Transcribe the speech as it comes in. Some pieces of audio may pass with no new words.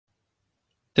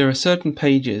There are certain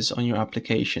pages on your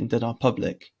application that are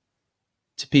public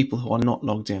to people who are not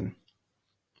logged in.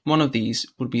 One of these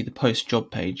would be the post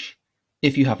job page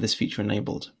if you have this feature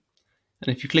enabled.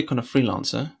 And if you click on a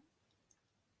freelancer,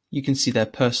 you can see their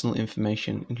personal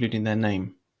information, including their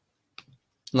name.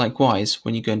 Likewise,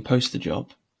 when you go and post the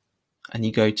job, and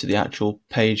you go to the actual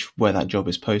page where that job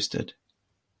is posted,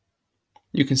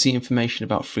 you can see information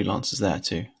about freelancers there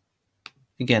too.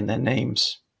 Again, their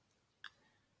names.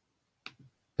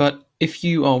 But if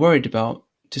you are worried about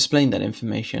displaying that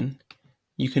information,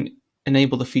 you can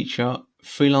enable the feature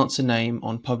freelancer name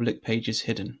on public pages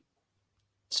hidden.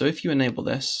 So if you enable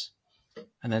this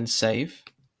and then save,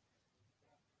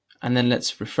 and then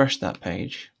let's refresh that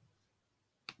page,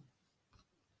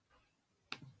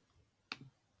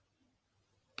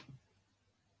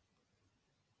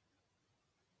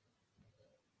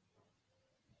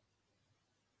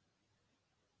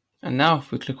 and now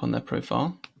if we click on their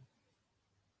profile,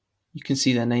 you can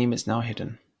see their name is now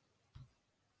hidden.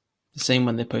 The same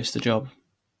when they post the job.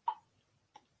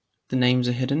 The names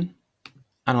are hidden,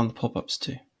 and on the pop-ups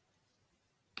too.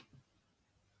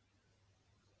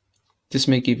 This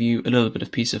may give you a little bit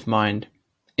of peace of mind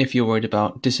if you're worried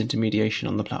about disintermediation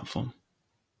on the platform.